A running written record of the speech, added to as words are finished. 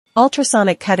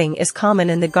Ultrasonic cutting is common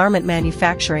in the garment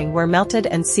manufacturing where melted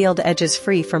and sealed edges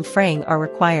free from fraying are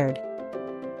required.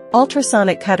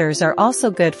 Ultrasonic cutters are also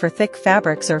good for thick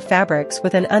fabrics or fabrics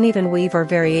with an uneven weave or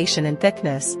variation in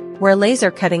thickness, where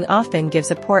laser cutting often gives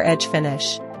a poor edge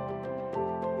finish.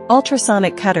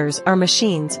 Ultrasonic cutters are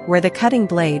machines where the cutting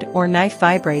blade or knife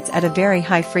vibrates at a very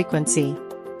high frequency.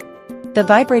 The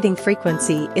vibrating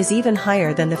frequency is even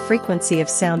higher than the frequency of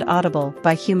sound audible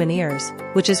by human ears,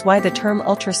 which is why the term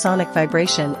ultrasonic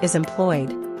vibration is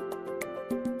employed.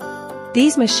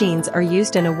 These machines are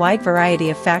used in a wide variety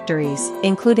of factories,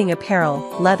 including apparel,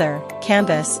 leather,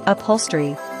 canvas,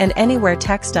 upholstery, and anywhere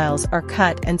textiles are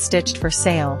cut and stitched for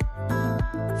sale.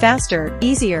 Faster,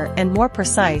 easier, and more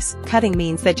precise cutting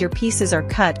means that your pieces are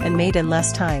cut and made in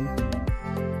less time.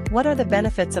 What are the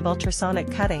benefits of ultrasonic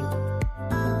cutting?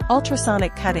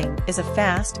 Ultrasonic cutting is a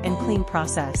fast and clean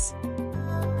process.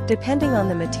 Depending on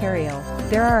the material,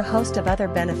 there are a host of other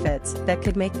benefits that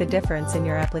could make the difference in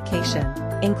your application,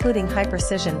 including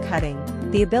high-precision cutting,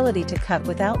 the ability to cut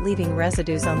without leaving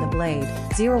residues on the blade,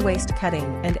 zero-waste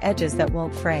cutting, and edges that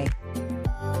won't fray.